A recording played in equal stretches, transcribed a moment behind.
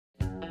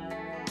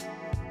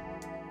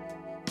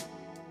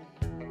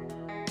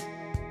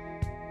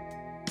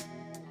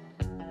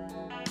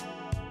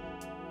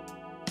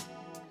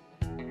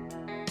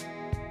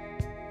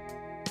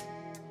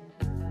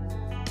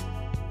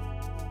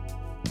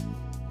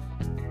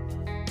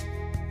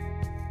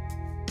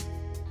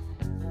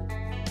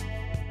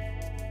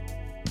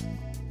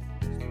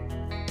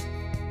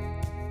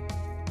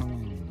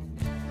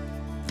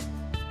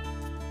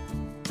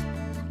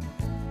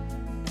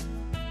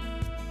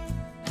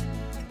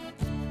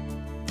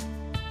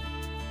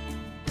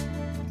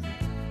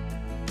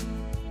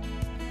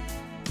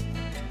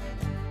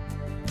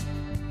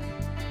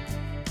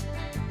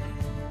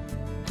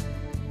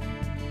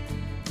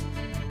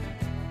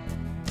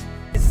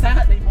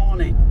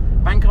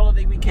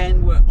Saturday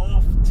weekend, we're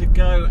off to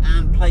go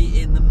and play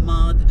in the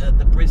mud at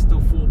the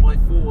Bristol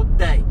 4x4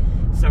 day.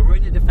 So we're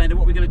in the Defender.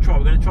 What we're going to try?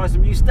 We're going to try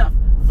some new stuff.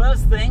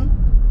 First thing,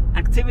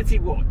 activity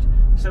watch.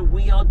 So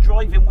we are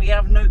driving. We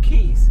have no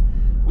keys.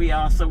 We're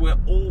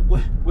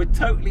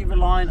totally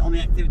reliant on the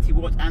activity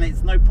watch, and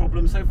it's no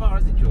problem so far,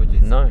 is it, George?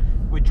 No.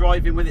 We're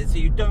driving with it, so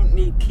you don't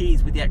need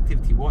keys with the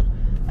activity watch.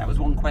 That was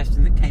one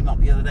question that came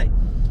up the other day.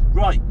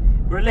 Right,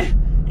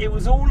 it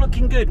was all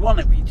looking good,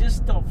 wasn't it? We just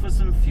stopped for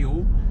some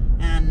fuel,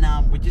 and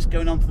we're just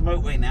going onto the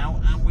motorway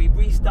now, and we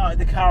restarted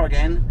the car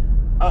again.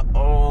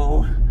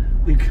 Uh-oh,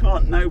 we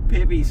got no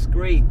Pivy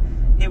screen.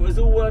 It was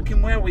all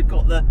working well. We've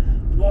got the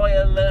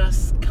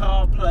wireless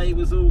CarPlay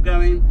was all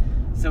going,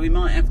 so we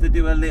might have to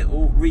do a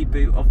little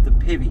reboot of the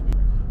Pivy.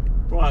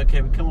 Right,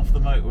 okay, we come off the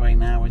motorway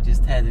now. We're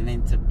just heading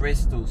into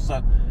Bristol.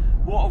 So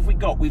what have we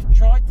got? We've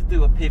tried to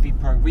do a Pivy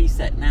Pro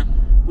reset. Now,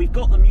 we've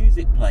got the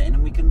music playing,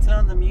 and we can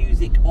turn the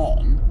music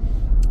on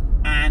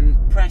and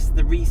press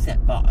the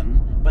reset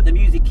button, but the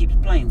music keeps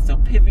playing, so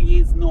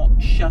Pivy is not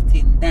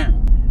shutting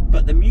down.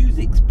 But the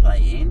music's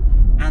playing,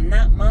 and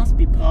that must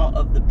be part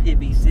of the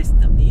Pivy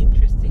system. The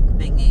interesting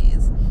thing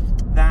is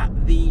that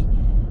the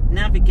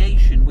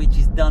navigation, which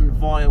is done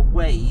via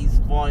Waze,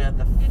 via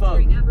the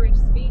phone, entering average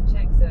speed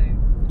check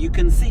zone, you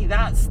can see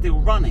that's still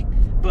running,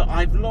 but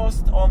I've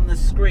lost on the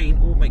screen.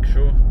 Oh, make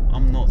sure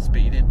I'm not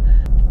speeding.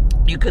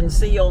 You can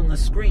see on the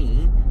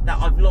screen that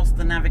I've lost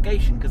the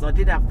navigation, because I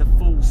did have the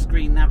full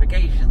screen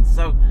navigation.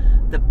 So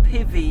the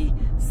Pivy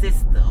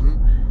system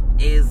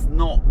is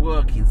not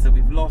working. So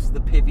we've lost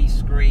the Pivy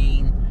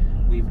screen,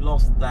 we've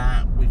lost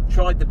that, we've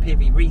tried the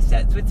Pivy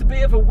reset. So it's a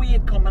bit of a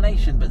weird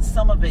combination, but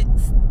some of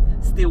it's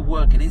still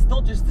working. It's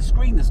not just the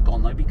screen that's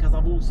gone though, because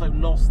I've also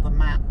lost the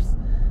maps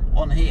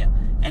on here.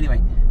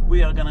 Anyway,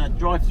 we are going to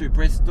drive through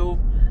Bristol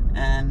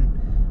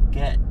and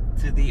get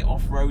to the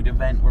off-road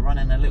event. We're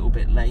running a little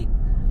bit late,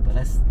 but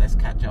let's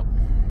catch up.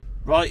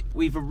 Right,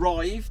 we've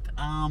arrived.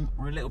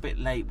 We're a little bit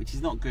late, which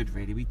is not good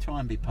really. We try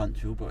and be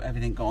punctual, but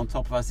everything got on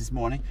top of us this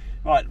morning.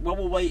 Right, well,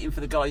 we're waiting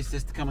for the guys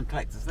just to come and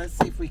collect us. Let's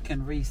see if we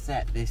can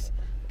reset this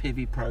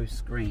Pivy Pro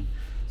screen.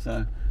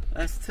 So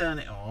let's turn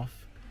it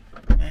off.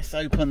 Let's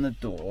open the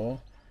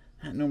door.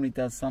 That normally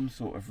does some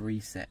sort of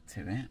reset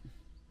to it.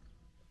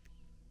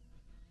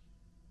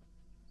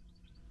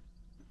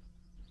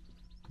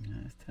 Yeah,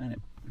 let's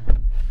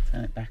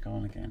turn it back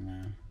on again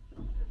now.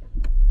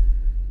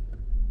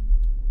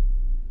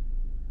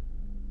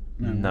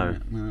 No.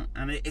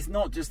 And it's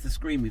not just the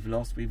screen we've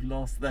lost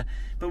the...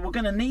 But we're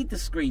going to need the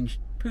screen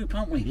poop,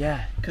 aren't we?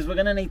 Yeah. Because we're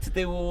going to need to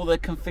do all the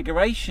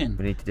configuration.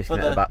 We need to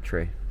disconnect the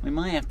battery. We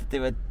might have to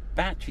do a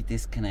battery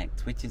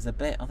disconnect, which is a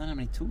bit... I don't know how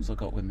many tools I've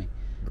got with me.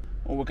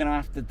 Or we're going to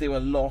have to do a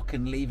lock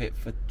and leave it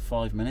for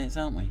 5 minutes,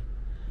 aren't we?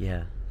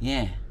 Yeah.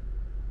 Yeah.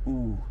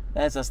 Ooh,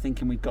 there's us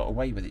thinking we've got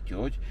away with it,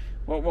 George.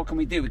 What can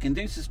we do? We can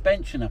do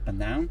suspension up and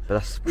down. But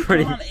that's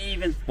pretty... We can't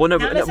even... Well, no,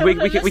 but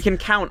we can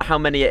count how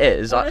many it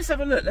is. Well, let's have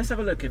a look. Let's have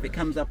a look if it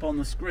comes up on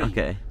the screen.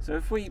 Okay. So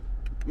if we...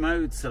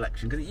 Mode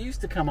selection, because it used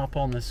to come up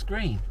on the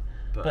screen.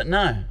 But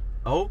no.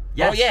 Oh,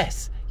 yes. Oh,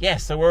 yes.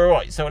 Yes, so we're all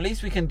right. So at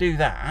least we can do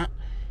that.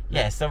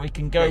 Yeah, so we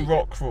can go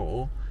rock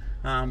crawl.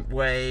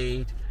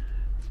 Wade...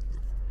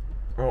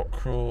 Rock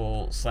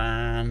crawl,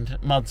 sand,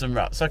 muds and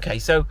ruts. Okay,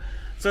 so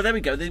there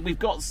we go. We've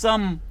got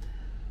some...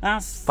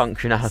 That's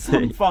functionality.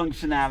 Some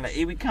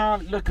functionality. We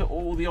can't look at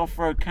all the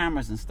off-road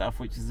cameras and stuff,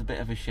 which is a bit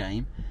of a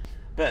shame.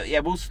 But yeah,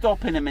 we'll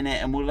stop in a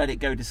minute and we'll let it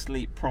go to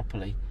sleep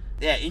properly.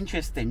 Yeah,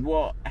 interesting.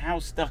 How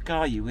stuck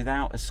are you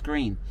without a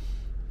screen?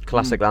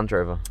 Classic Land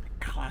Rover.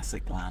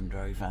 Classic Land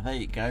Rover. There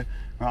you go.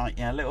 Right,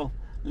 yeah, little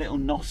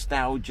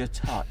nostalgia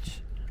touch.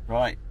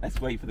 Right,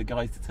 let's wait for the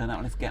guys to turn up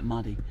and let's get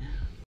muddy.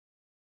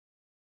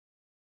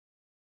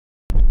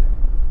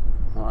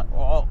 Right,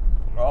 oh,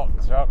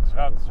 rocks.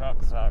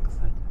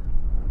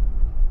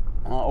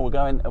 Oh, are we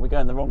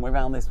going the wrong way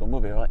around this one?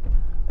 We'll be all right.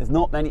 There's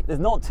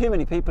not too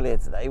many people here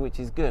today, which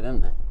is good,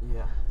 isn't it?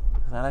 Yeah.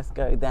 So let's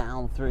go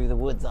down through the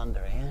woods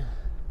under here.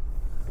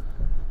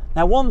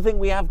 Now, one thing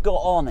we have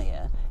got on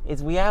here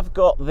is we have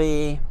got all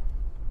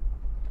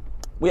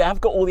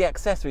the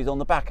accessories on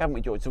the back, haven't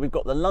we, George? So we've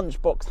got the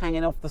lunchbox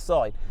hanging off the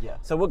side. Yeah.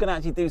 So we're going to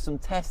actually do some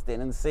testing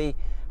and see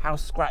how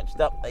scratched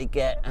up they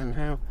get and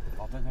how...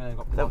 I don't think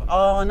they've got...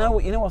 Oh, I know.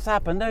 You know what's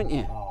happened, don't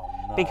you? Oh,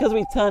 no. Because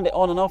we've turned it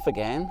on and off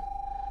again.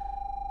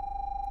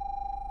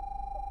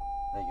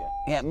 There you go.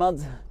 Yeah,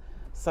 muds.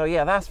 So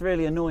yeah, that's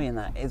really annoying.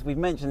 That is. We've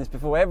mentioned this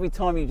before. Every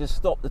time you just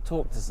stop to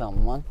talk to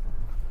someone.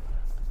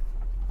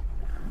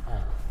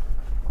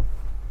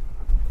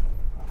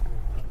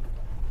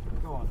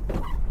 Go on.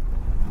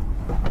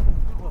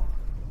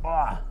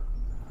 Ah.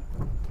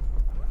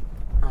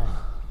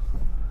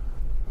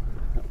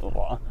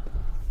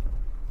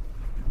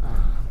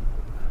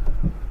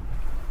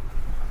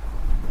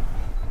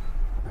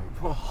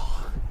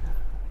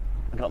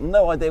 I've got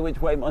no idea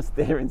which way my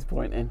steering's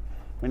pointing.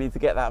 We need to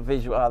get that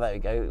visual. Oh, there we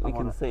go. We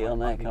can see on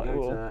there. Go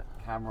to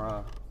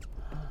camera,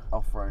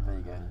 off-road. There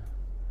you go.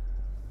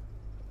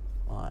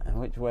 Right, and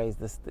which way is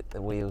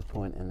the wheels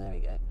pointing? There we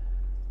go.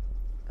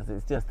 because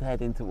it's just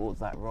heading towards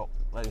that rock,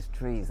 those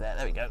trees there.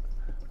 There we go.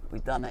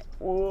 We've done it.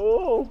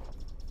 Whoa!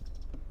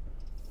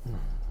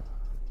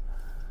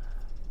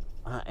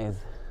 That is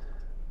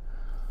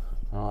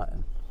right.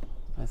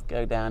 Let's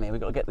go down here.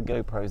 We've got to get the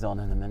GoPros on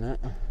in a minute.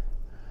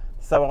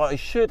 So I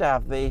should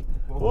have the.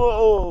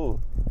 Whoa!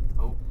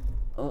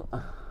 Oh.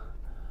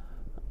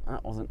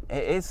 That wasn't.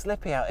 It is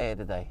slippy out here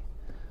today.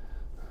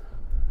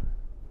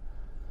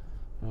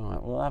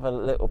 Right, we'll have a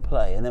little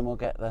play and then we'll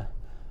get the.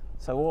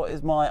 So what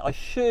is my? I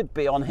should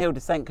be on hill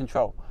descent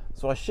control.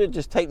 So I should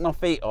just take my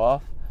feet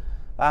off.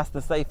 That's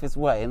the safest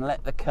way, and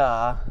let the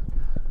car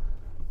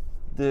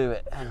do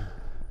it. Not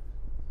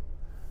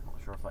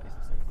sure if that is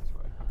the safest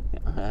way.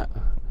 Yeah.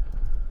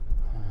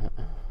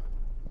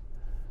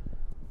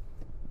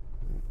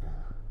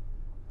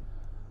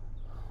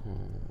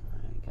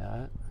 There we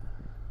go.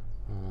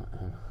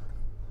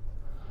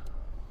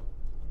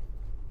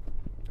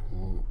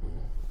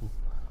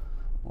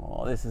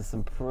 Oh, this is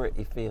some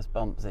pretty fierce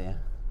bumps here.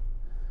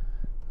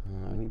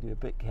 We need to be a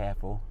bit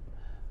careful.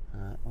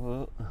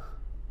 Whoa.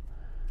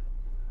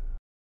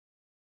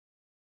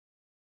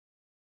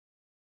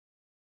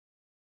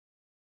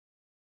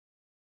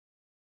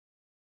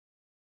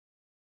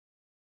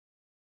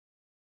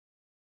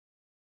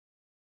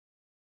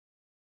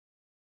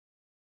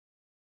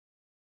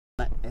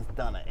 It's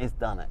done it, it's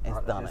done it, it's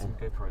right, done it.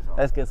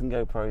 Let's get some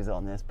GoPros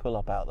on. Let's pull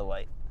up out of the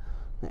way.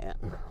 Yeah.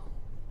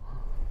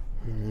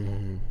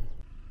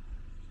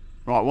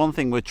 Right, one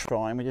thing we're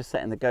trying, we're just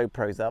setting the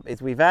GoPros up,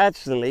 is we've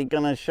actually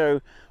going to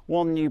show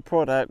one new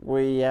product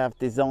we have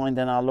designed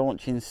and are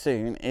launching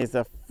soon, is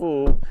a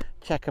full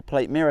checker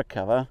plate mirror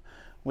cover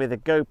with a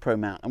GoPro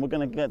mount. And we're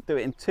going to do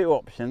it in two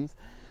options.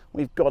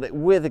 We've got it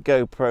with a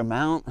GoPro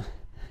mount,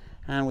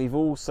 and we've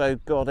also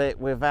got it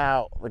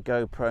without the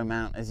GoPro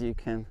mount, as you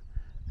can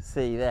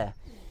see there.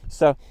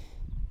 So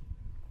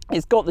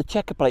it's got the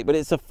checker plate, but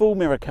it's a full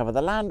mirror cover.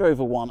 The Land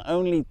Rover one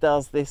only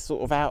does this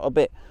sort of outer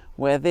bit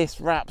where this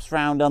wraps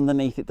round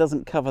underneath. It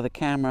doesn't cover the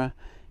camera,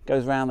 it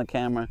goes around the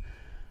camera.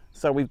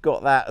 So we've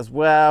got that as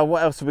well.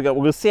 What else have we got?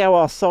 We'll see how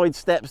our side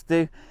steps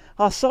do.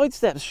 Our side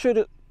steps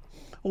should,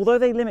 although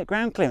they limit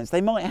ground clearance,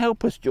 they might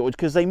help us, George,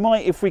 because they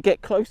might, if we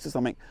get close to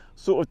something,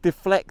 sort of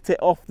deflect it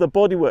off the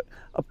bodywork,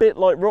 a bit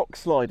like rock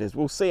sliders.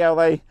 We'll see how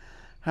they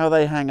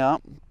hang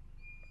up.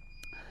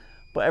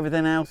 But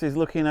everything else is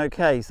looking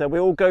okay. So we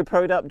all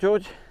GoPro'd up,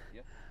 George?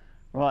 Yep.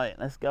 Right,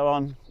 let's go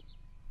on.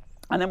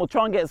 And then we'll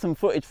try and get some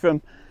footage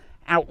from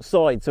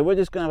outside. So we're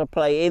just going to have a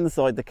play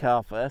inside the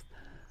car first.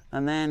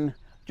 And then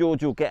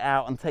George will get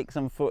out and take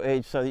some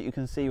footage so that you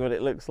can see what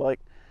it looks like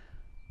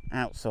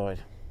outside.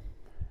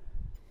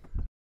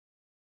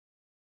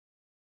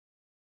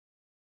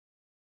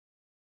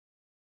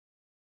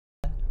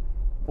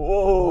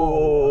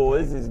 Whoa,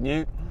 this is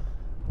new.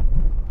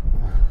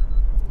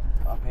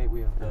 Okay,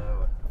 we have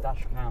the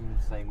dash cam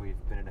saying we've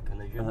been in a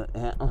collision.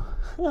 Yeah.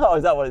 Oh,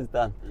 is that what it's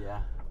done?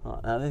 Yeah.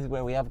 Right, now this is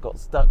where we have got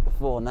stuck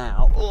before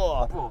now.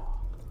 Oh. Oh.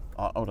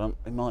 Oh, hold on,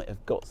 we might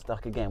have got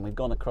stuck again. We've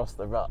gone across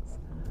the ruts.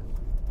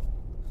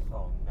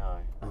 Oh no.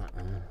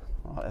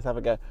 Right, let's have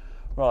a go.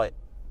 Right,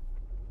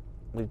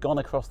 we've gone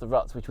across the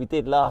ruts, which we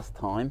did last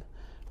time,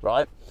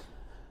 right?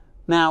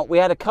 Now, we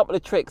had a couple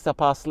of tricks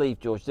up our sleeve,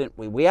 George, didn't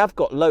we? We have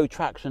got low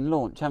traction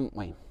launch, haven't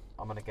we?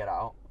 I'm gonna get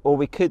out. Or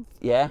we could,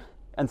 yeah,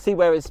 and see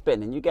where it's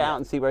spinning. You get out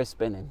and see where it's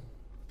spinning.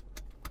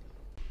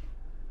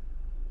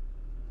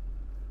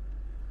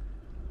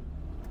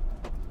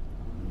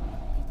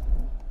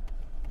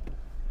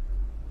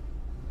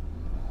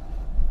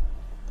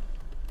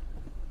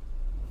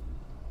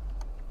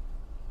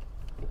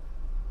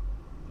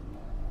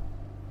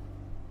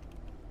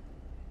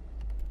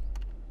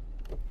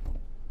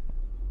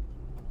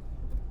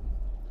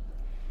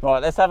 Right,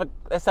 let's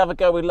have a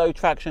go with low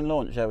traction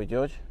launch, shall we,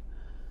 George?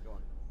 Go on.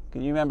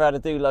 Can you remember how to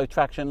do low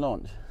traction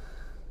launch?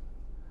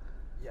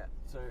 Yeah.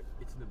 So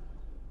it's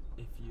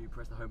if you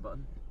press the home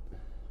button,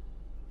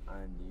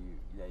 and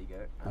there you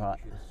go. And Right.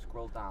 you should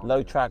scroll down.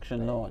 Low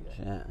traction launch,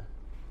 yeah.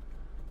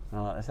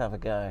 Right, let's have a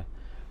go.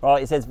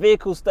 Right, it says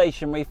vehicle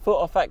stationary, foot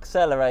off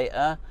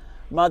accelerator,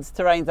 MUDs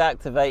terrains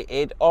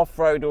activated,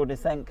 off-road or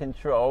descent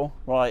control.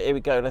 Right, here we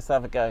go, let's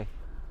have a go.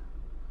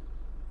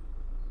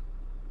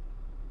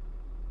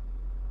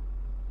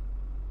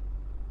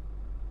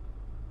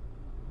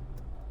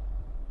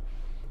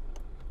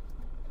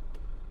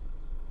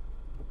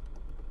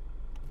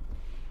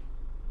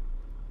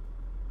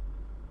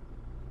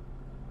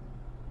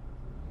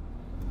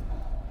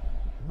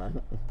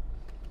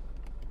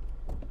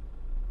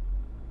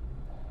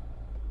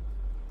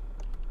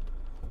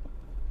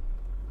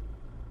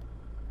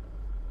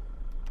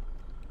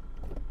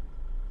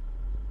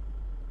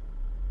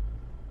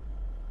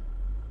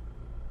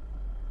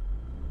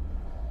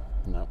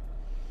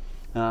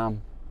 No.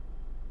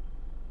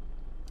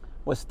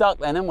 We're stuck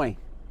then, aren't we? Yeah,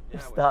 we're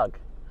stuck.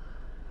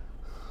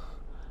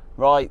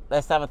 Right,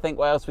 let's have a think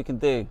what else we can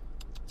do.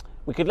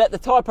 We could let the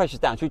tyre pressures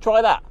down. Should we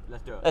try that?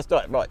 Let's do it. Let's do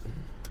it, right.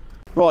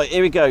 Right,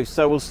 here we go.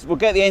 So we'll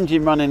get the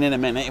engine running in a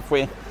minute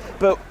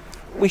but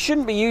we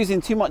shouldn't be using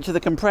too much of the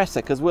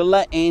compressor because we're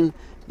letting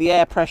the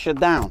air pressure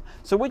down.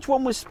 So which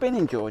one was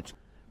spinning, George?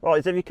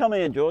 Right, so if you come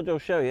here, George, I'll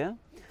show you.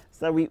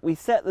 So we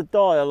set the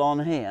dial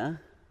on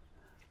here.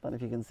 I don't know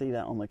if you can see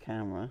that on the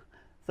camera.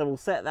 So we'll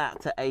set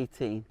that to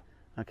 18,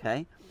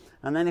 okay?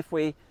 And then if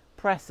we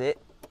press it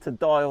to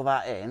dial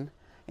that in,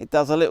 it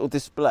does a little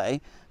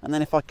display. And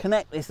then if I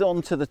connect this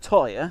onto the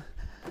tyre,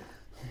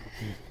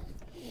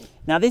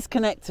 now this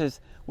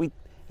connector's,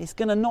 it's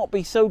gonna not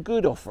be so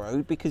good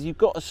off-road because you've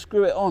got to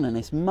screw it on and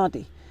it's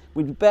muddy.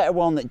 We'd be better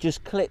one that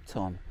just clipped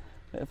on.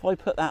 But if I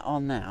put that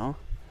on now,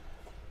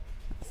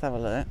 let's have a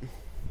look.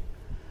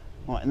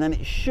 Right, and then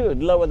it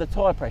should lower the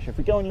tyre pressure. If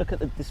we go and look at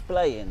the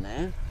display in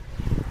there,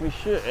 we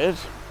should,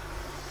 it's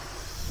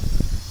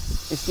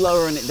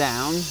lowering it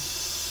down,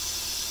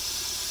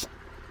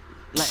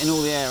 letting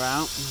all the air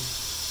out.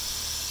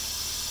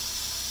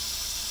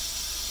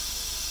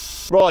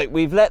 Right,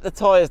 we've let the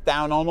tyres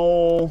down on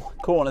all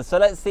corners, so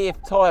let's see if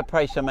tyre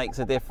pressure makes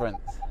a difference.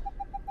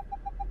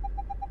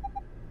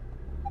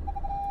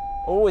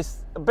 Oh,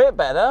 it's a bit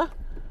better.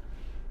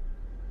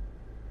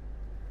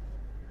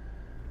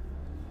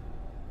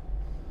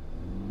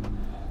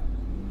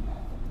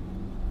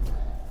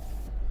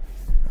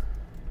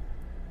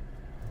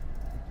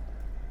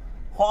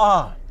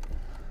 Wow.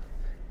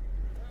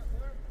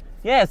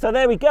 Yeah, so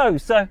there we go.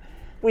 So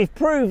we've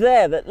proved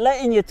there that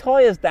letting your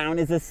tyres down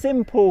is a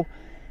simple,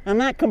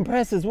 and that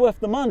compressor's worth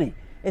the money.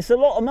 It's a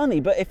lot of money,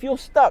 but if you're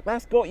stuck,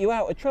 that's got you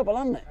out of trouble,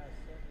 hasn't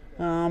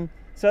it?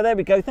 So there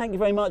we go. Thank you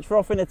very much for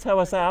offering to tow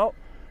us out.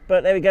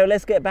 But there we go.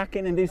 Let's get back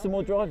in and do some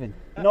more driving.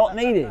 Not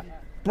needed.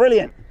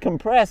 Brilliant.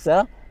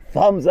 Compressor,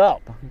 thumbs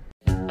up.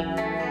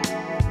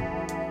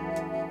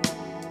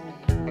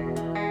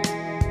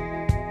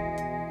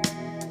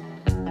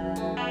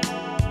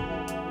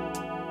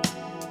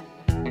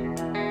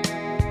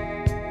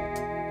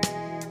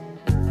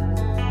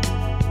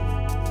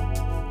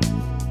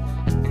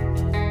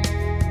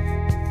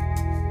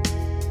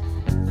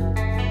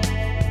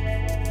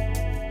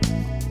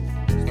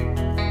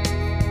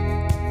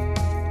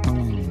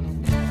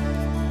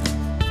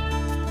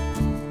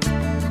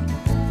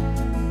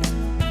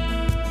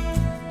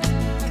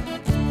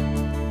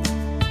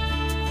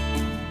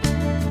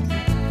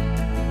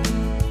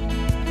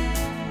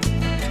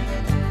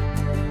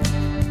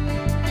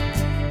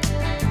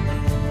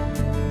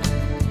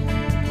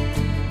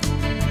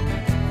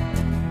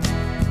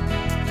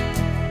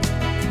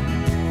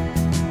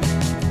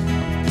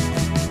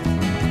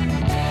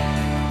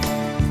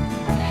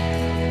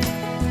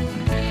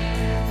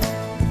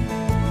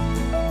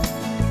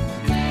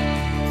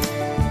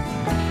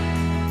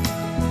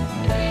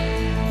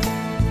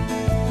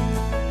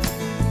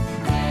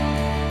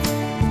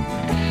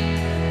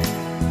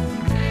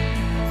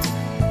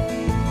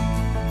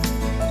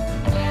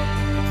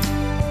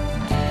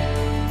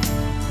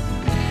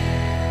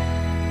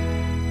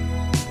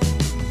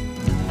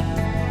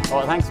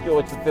 Right, thanks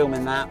George for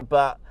filming that,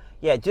 but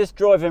yeah, just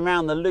driving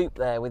around the loop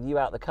there with you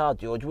out the car,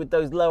 George, with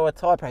those lower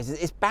tyre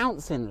pressures, it's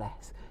bouncing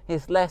less.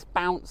 It's less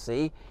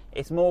bouncy,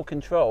 it's more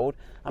controlled.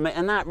 I mean,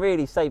 and that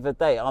really saved the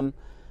day.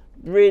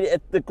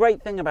 The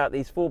great thing about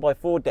these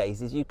 4x4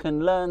 days is you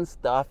can learn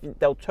stuff.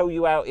 They'll tow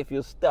you out if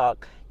you're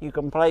stuck. You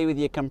can play with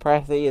your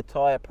compressor, your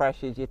tyre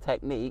pressures, your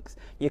techniques,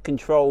 your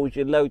controls,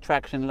 your low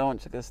traction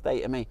launch, like a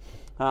state of me.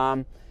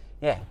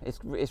 Yeah,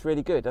 it's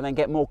really good. And then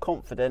get more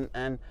confident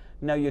and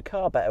know your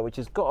car better, which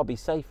has got to be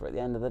safer at the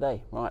end of the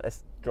day. Right,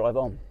 let's drive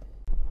on.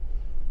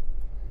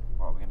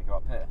 Right, we're going to go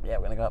up here? Yeah,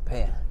 we're going to go up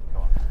here. Go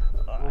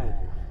on.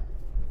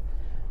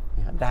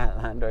 Yeah, that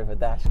Land Rover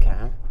dash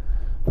cam.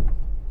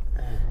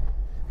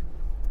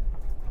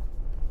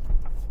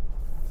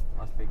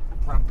 Nice big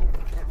bramble.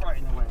 Get right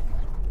in the way.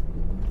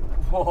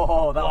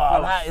 Whoa,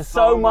 that is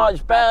so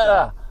much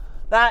better.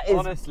 That is,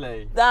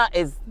 honestly, that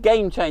is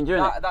game changer,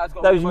 isn't it? That's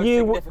got those the most new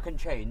significant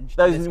change.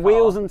 Those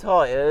wheels and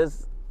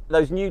tyres,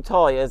 those new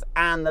tyres,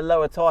 and the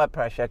lower tyre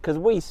pressure. Because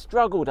we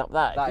struggled up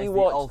that. If you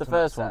watched the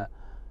first one,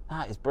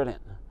 that is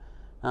brilliant.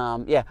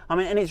 Yeah, I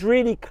mean, and it's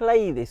really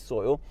clay, this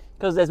soil,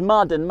 because there's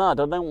mud and mud.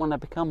 I don't want to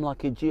become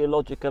like a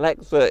geological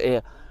expert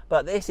here,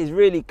 but this is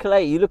really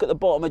clay. You look at the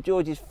bottom of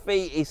George's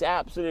feet; it's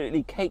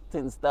absolutely caked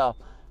in stuff.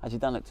 Actually,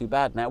 don't look too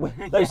bad now.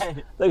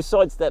 Those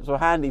side steps were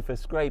handy for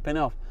scraping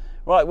off.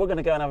 Right, we're going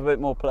to go and have a bit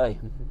more play.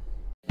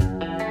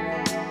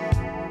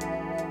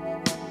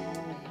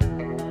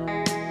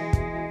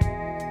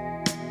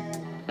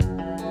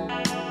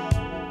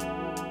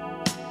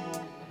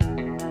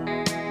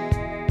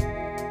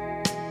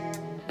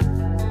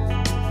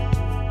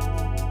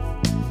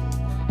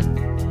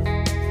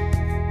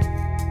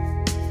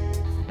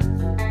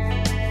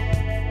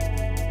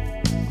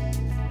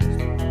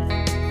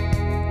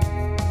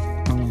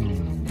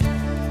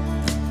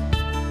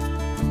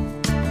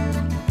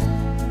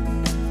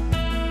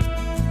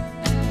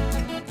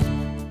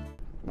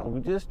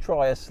 We'll just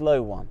try a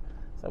slow one.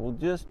 So we'll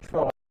just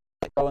try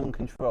go and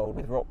control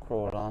with rock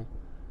crawl on.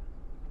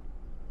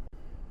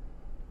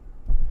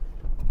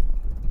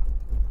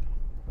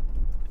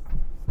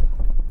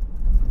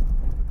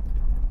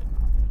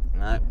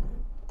 No.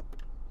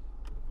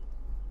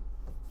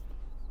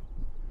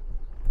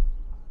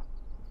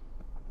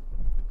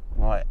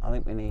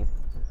 we need.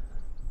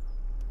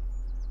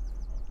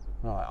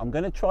 Right, I'm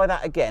going to try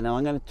that again, and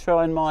I'm going to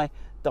turn my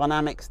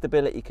dynamic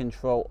stability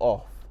control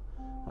off.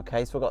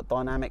 Okay, so I've got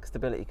dynamic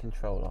stability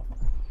control off.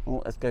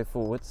 Oh, let's go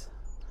forwards.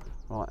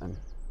 Right then.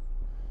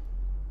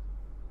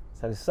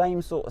 So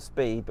same sort of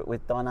speed, but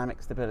with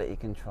dynamic stability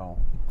control.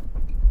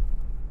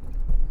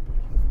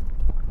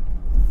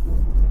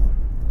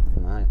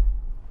 No.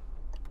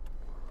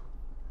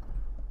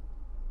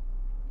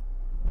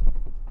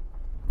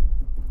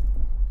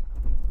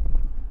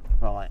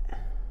 Right.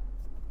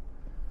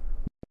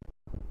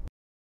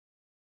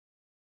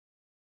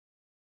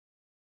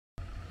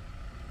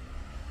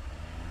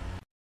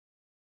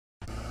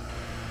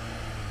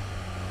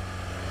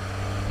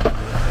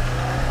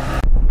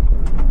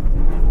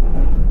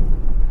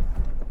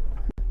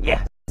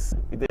 Yes,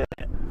 we did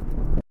it.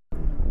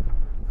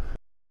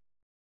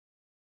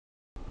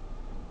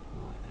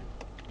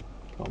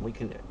 Come on, we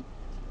can do it.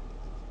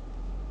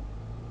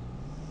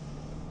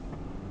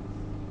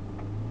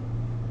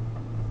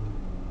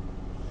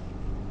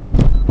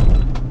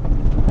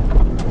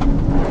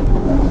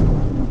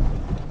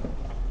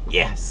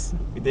 Yes,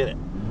 we did it.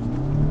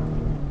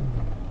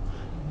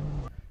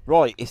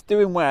 Right, it's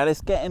doing well.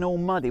 It's getting all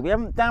muddy. We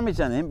haven't damaged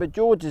anything, but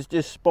George has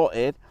just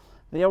spotted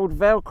the old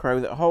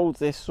Velcro that holds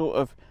this sort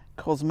of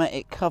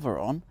cosmetic cover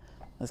on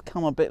has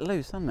come a bit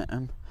loose, hasn't it?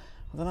 And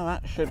I don't know,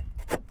 that should...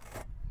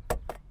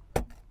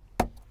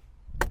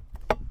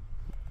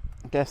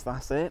 I guess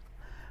that's it.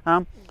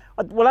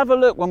 We'll have a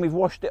look when we've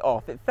washed it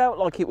off. It felt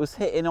like it was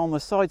hitting on the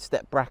side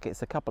step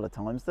brackets a couple of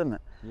times, didn't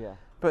it? Yeah.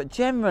 But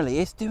generally,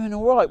 it's doing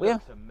all right. It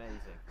looks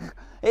amazing.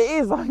 It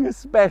is like a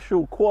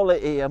special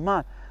quality of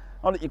mud.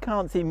 Oh, you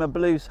can't see my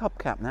blue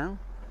hubcap now.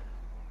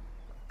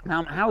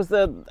 How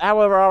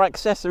are our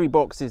accessory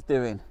boxes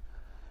doing?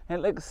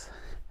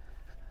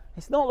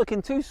 It's not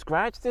looking too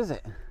scratched, is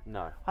it?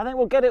 No. I think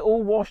we'll get it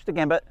all washed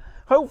again, but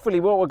hopefully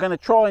what we're going to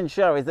try and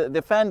show is that the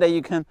Defender,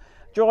 you can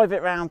drive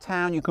it around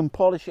town, you can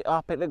polish it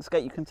up, it looks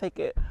great, you can take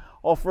it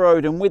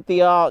off-road, and with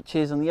the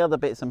arches and the other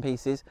bits and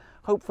pieces,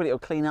 hopefully it'll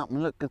clean up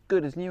and look as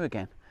good as new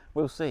again.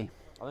 We'll see.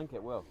 I think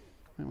it will.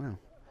 It will.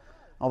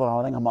 Although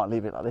I think I might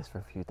leave it like this for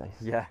a few days.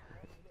 Yeah.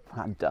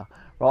 And,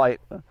 right,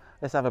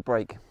 let's have a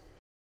break.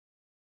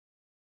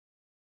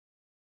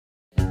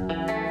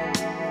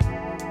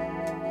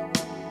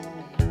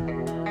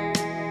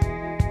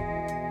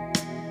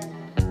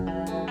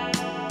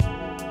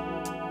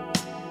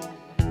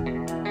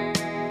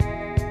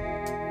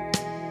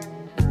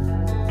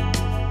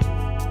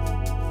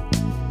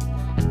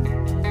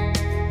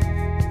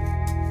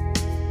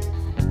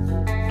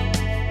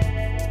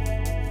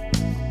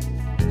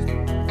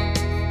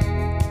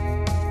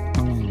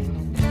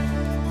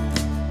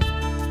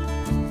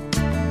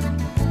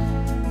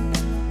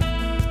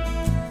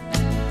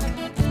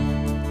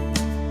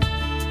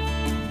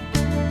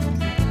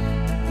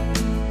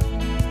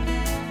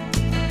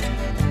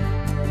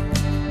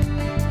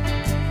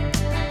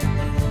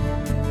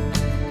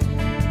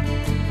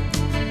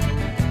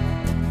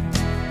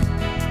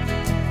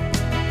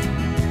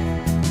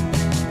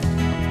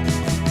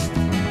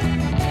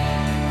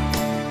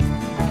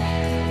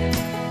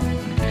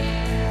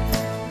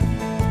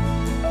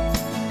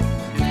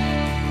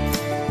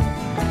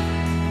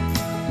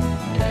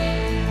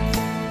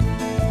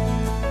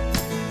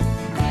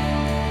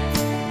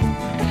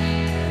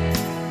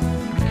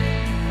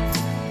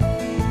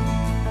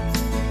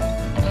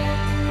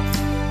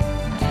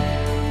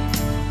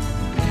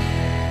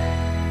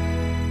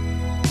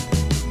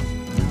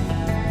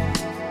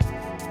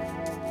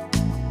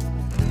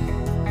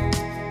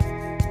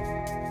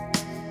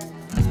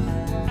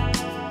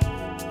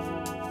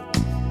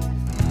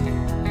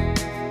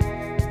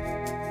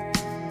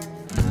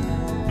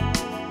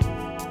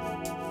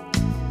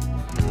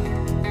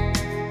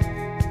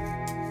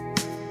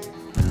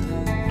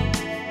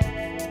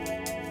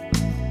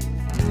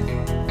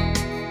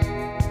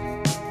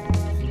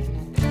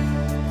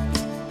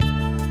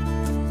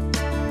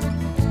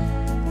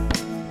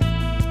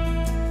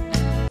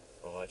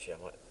 Actually, I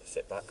might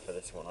sit back for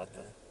this one. I'm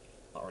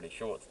not really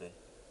sure what to do.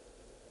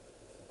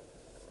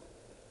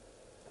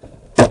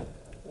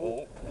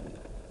 Oh,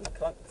 we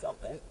clunked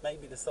something.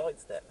 Maybe the side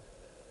step.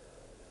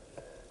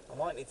 I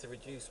might need to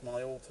reduce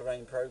my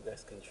all-terrain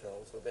progress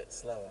control to a bit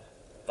slower.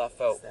 That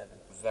felt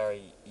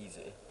very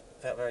easy.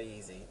 Felt very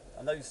easy.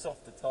 And those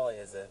softer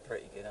tyres are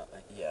pretty good, aren't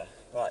they? Yeah.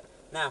 Right.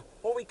 Now,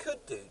 what we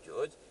could do,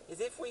 George, is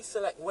if we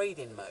select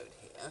wading mode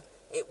here,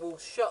 it will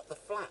shut the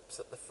flaps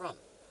at the front.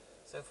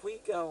 So if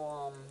we go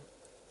on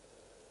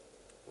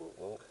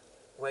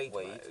wade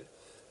mode,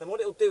 then what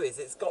it'll do is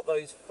it's got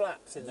those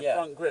flaps in the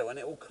front grille, and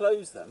it will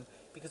close them,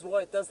 because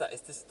why it does that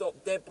is to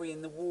stop debris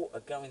in the water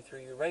going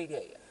through your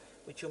radiator,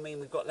 which will mean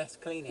we've got less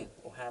cleaning,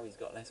 or Harry's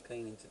got less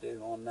cleaning to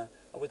do on,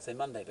 I would say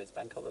Monday, but it's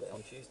bank holiday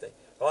on Tuesday.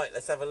 Right,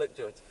 let's have a look,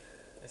 George.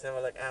 Let's have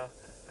a look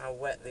how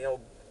wet the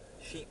old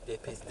sheep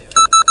dip is doing.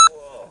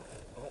 Whoa.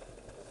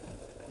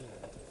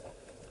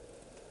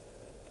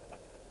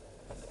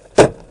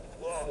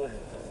 Whoa.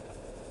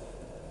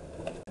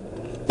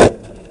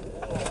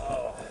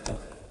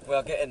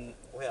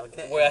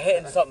 Yeah, we're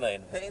hitting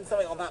something. Hitting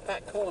something on that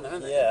back corner,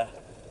 isn't it? Yeah.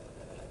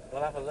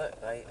 We'll have a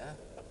look later.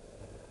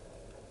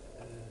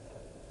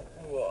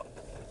 What?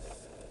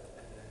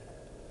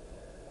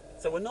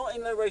 So we're not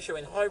in low ratio,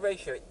 in high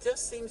ratio. It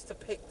just seems to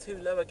pick too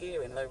low a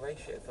gear in low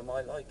ratio for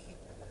my liking.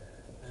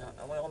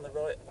 And we're on the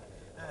right.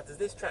 Does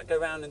this track go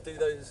round and do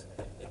those?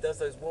 It does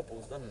those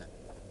wobbles, doesn't it?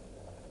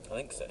 I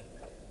think so.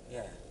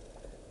 Yeah.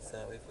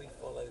 So if we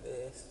follow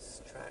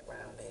this track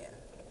round here,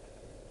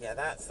 yeah,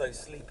 that's those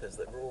sleepers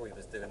that Rory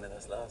was doing with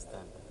us last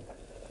time.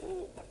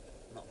 Ooh,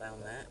 not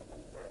down there.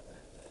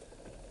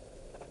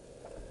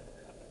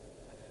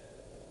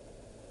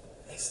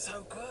 It's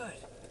so good.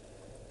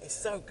 It's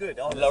so good.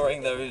 Honestly.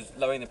 Lowering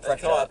the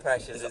pressure. The tyre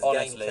pressures is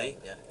honestly, game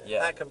changer. yeah.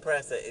 That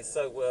compressor is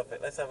so worth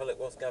it. Let's have a look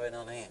what's going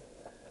on here.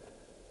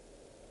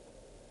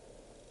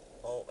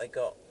 Oh, they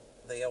got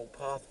the old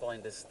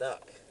Pathfinder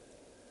stuck.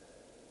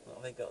 What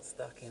have they got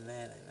stuck in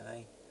there then, are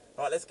they?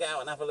 Right, let's get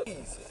out and have a look. Check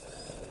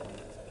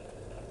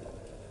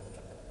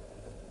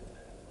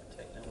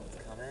no one's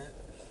coming.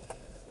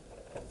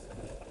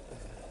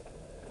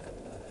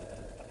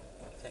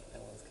 Check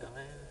no one's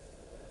coming.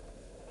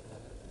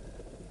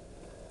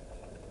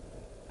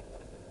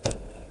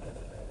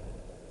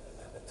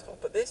 The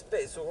top of this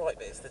bit is alright,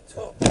 but it's the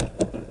top.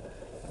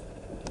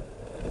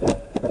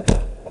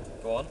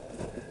 Go on.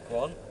 Go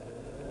on.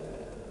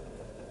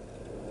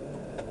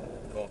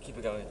 Go on, keep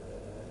it going.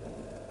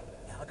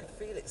 Yeah, I could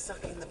feel it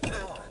sucking the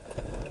power.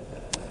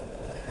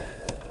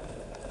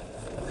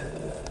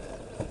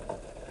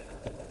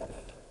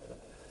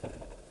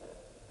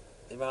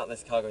 The amount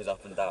this car goes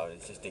up and down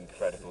is just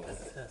incredible.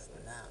 It's just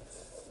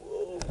nuts.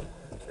 Whoa.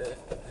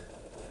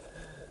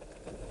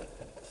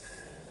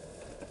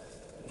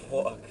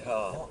 What a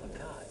car. What a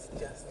car. It's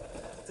just...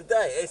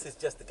 Today, this is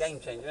just a game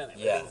changer, isn't it?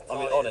 Yeah, I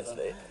mean,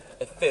 honestly,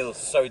 it feels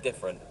so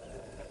different.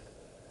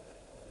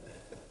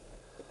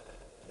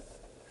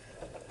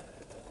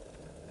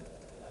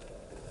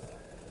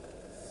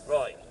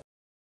 Right.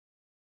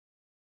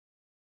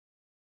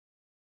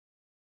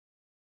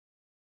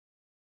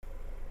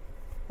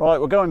 Right,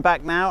 we're going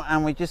back now,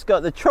 and we just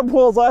got the trouble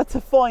was I had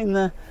to find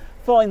the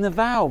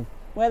valve.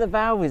 Where the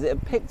valve is, it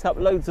had picked up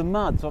loads of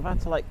mud, so I've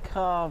had to like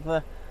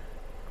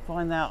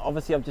find out.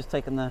 Obviously, I've just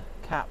taken the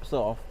caps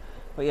off,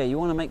 but yeah, you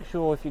want to make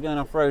sure if you're going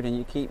off road and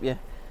you keep your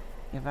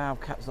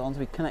valve caps on. So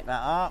we connect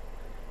that up.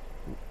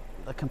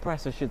 The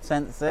compressor should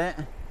sense it.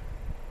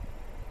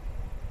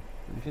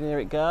 You should hear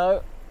it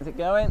go. Is it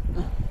going?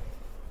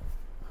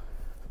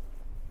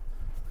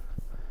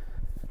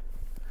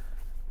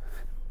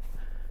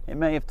 It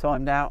may have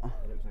timed out.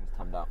 It looks like it's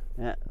timed out.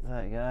 Yeah,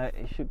 there you go.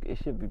 It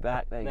should be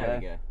back. There you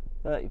go.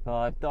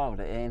 35, dialed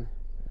it in.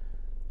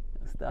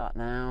 Let's start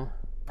now.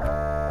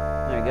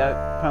 There we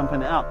go,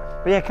 pumping it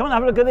up. But yeah, come on,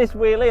 have a look at this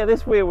wheel here.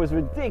 This wheel was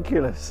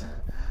ridiculous.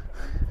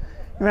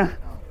 The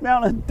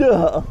amount of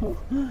dirt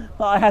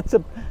I had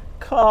to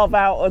carve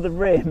out of the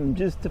rim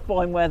just to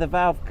find where the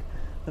valve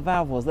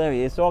was. There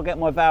he is. So I'll get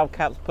my valve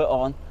caps put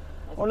on.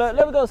 Oh look,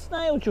 we've got a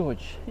snail,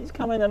 George. He's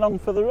coming along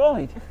for the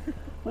ride.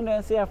 We're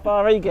going to see how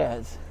far he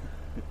gets.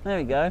 There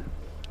we go.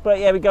 But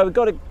yeah, we've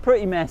got it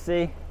pretty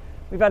messy.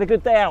 We've had a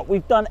good day out.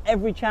 We've done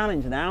every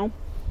challenge now.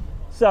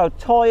 So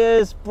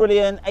tyres,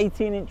 brilliant.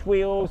 18-inch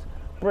wheels,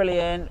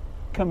 brilliant.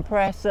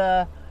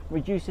 Compressor,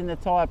 reducing the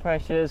tyre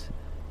pressures.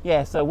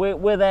 Yeah, so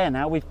we're there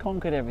now. We've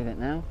conquered everything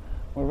now.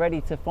 We're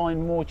ready to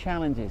find more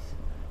challenges.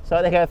 So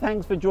there you go.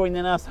 Thanks for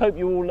joining us. Hope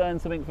you all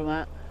learned something from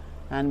that,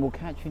 and we'll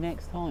catch you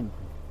next time.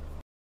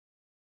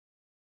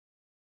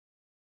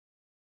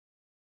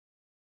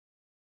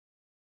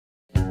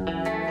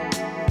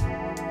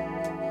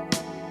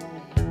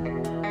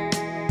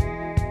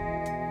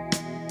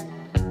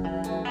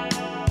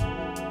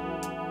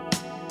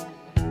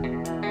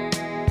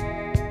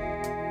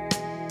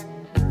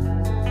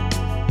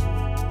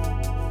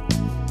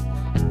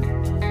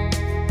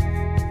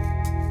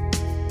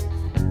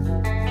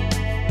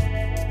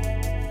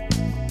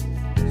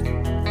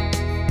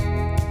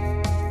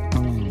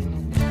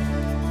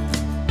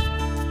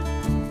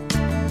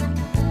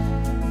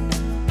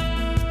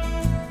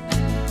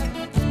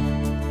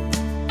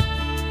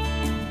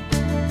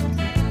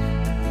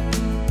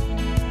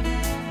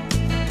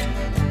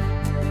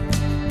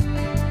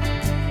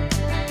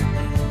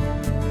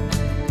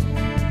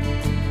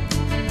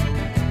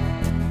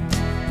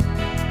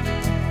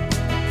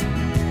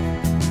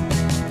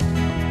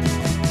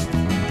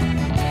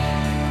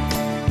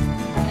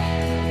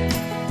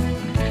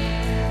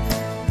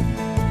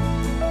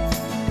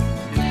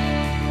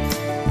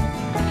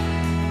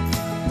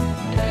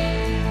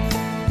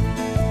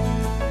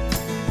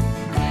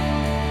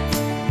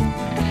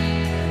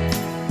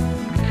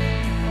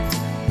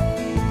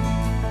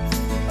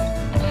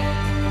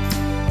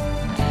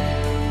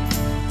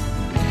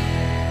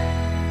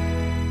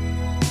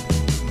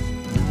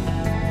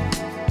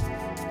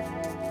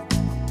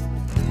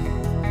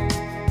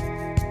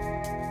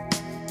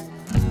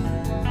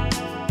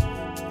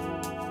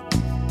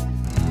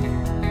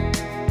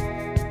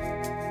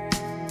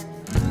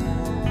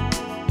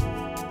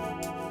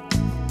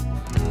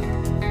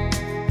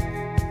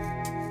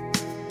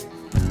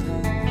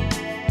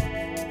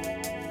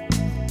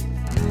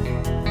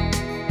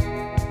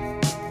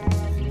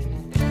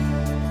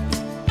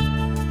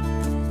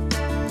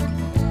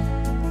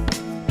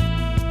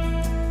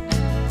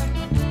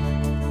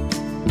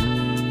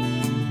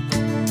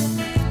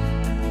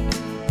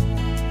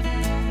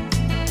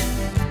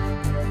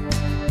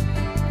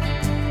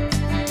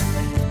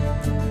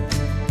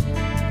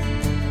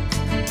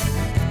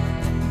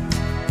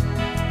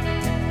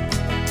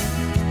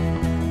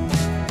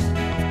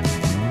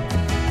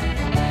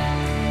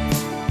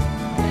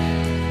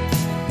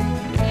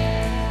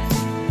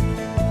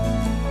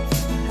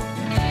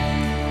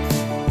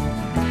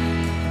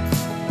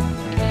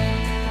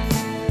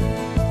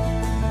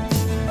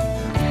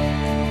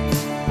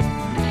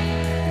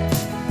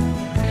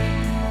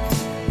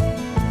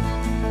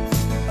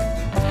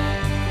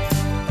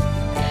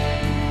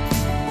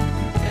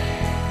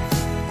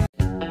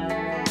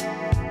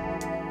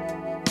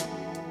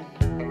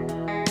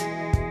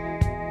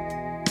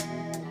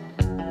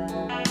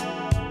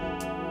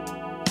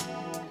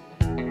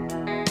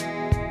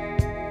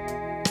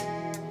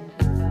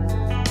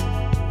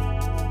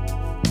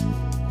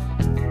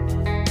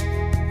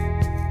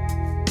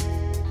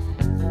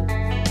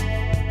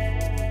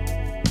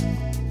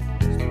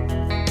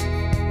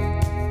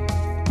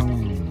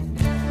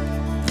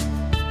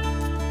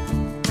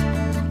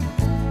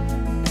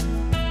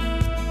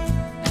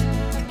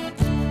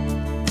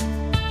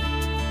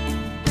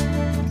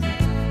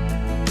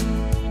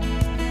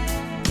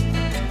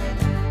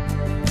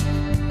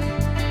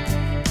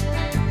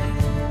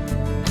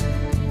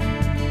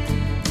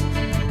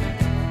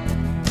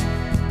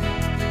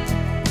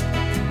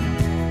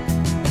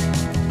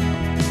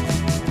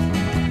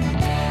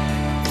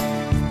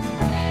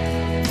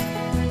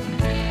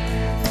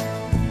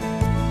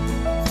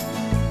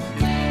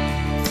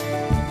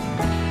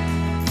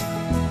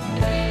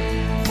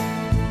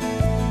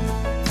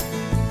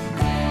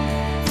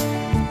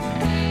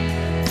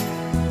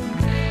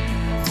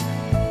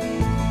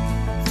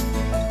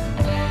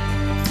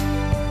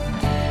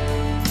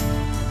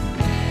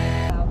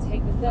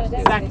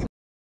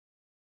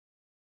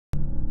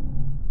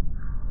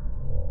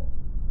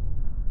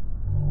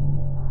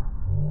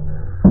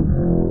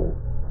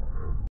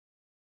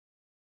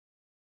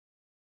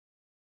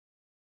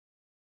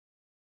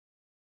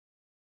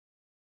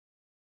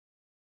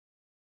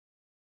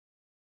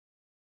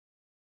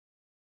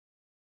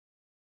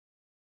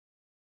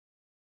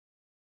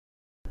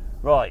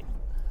 Right.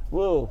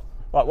 Whoa.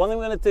 Right, one thing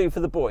we're going to do for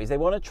the boys, they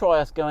want to try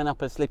us going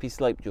up a slippy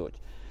slope, George.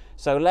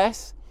 So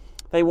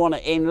they want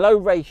it in low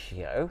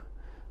ratio.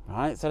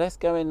 Right, so let's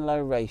go in low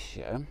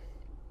ratio.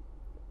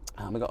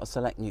 And we've got to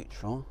select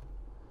neutral.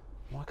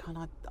 Why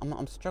can't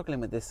I'm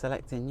struggling with this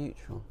selecting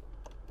neutral.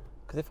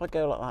 Because if I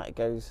go like that, it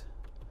goes...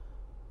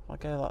 If I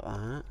go like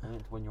that... I think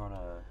it's when you're on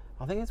a...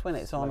 I think it's when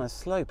it's on a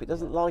slope. It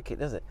doesn't like it,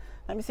 does it?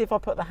 Let me see if I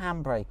put the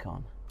handbrake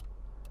on.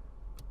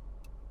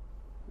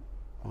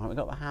 Right, we've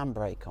got the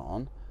handbrake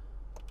on.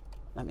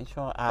 Let me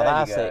try. Ah,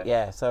 that's it.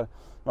 Yeah. So,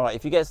 right,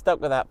 if you get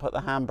stuck with that, put the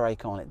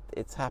handbrake on.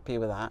 It's happy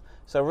with that.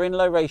 So we're in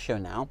low ratio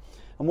now.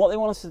 And what they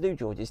want us to do,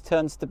 George, is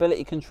turn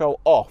stability control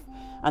off.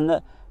 And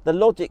the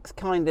logic's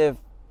kind of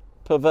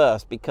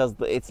perverse because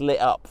it's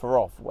lit up for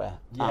off.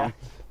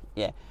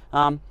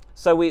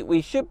 So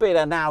we should be able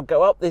to now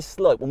go up this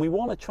slope, and we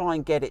want to try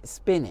and get it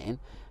spinning.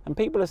 And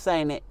people are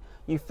saying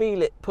you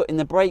feel it putting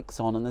the brakes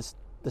on and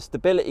the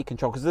stability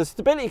control, because the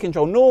stability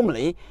control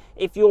normally,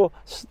 if you're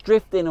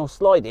drifting or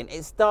sliding,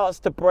 it starts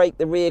to brake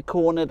the rear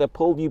corner to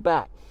pull you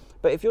back.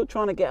 But if you're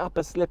trying to get up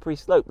a slippery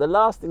slope, the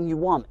last thing you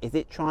want is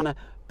it trying to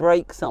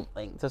brake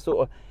something to sort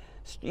of,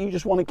 you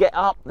just want to get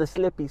up the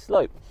slippy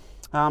slope.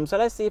 So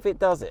let's see if it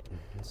does it.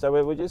 So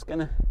we're just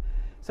gonna,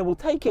 so we'll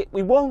take it,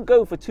 we won't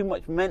go for too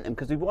much momentum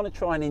because we want to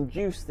try and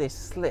induce this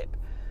slip.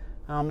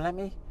 Let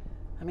me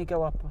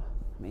go up,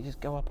 let me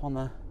just go up on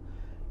the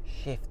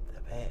shift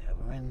a bit.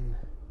 We're in,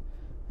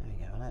 there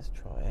we go, let's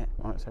try it.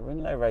 Right, so we're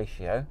in low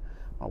ratio.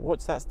 I'll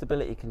watch that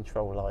stability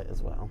control light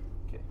as well.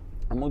 Okay.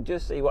 And we'll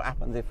just see what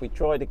happens if we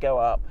try to go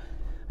up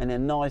in a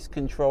nice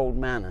controlled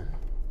manner.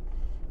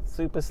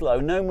 Super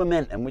slow, no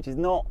momentum, which is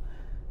not,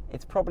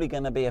 it's probably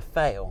going to be a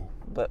fail,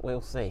 but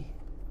we'll see.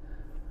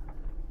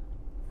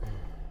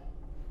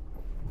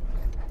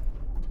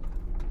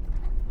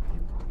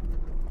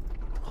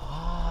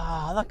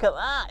 Ah, look at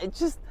that. It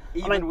just,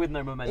 Even with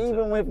no momentum.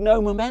 Even with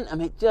no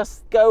momentum, it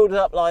just goes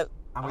up like...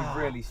 And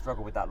we really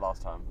struggled with that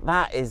last time.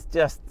 That is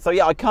just... So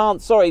yeah, I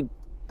can't... Sorry,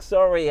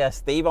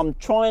 Steve. I'm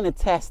trying to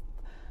test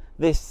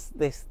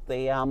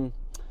the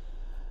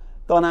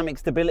dynamic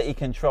stability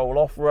control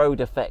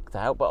off-road effect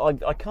out,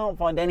 but I can't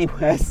find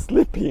anywhere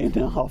slippy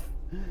enough.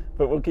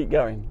 But we'll keep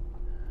going.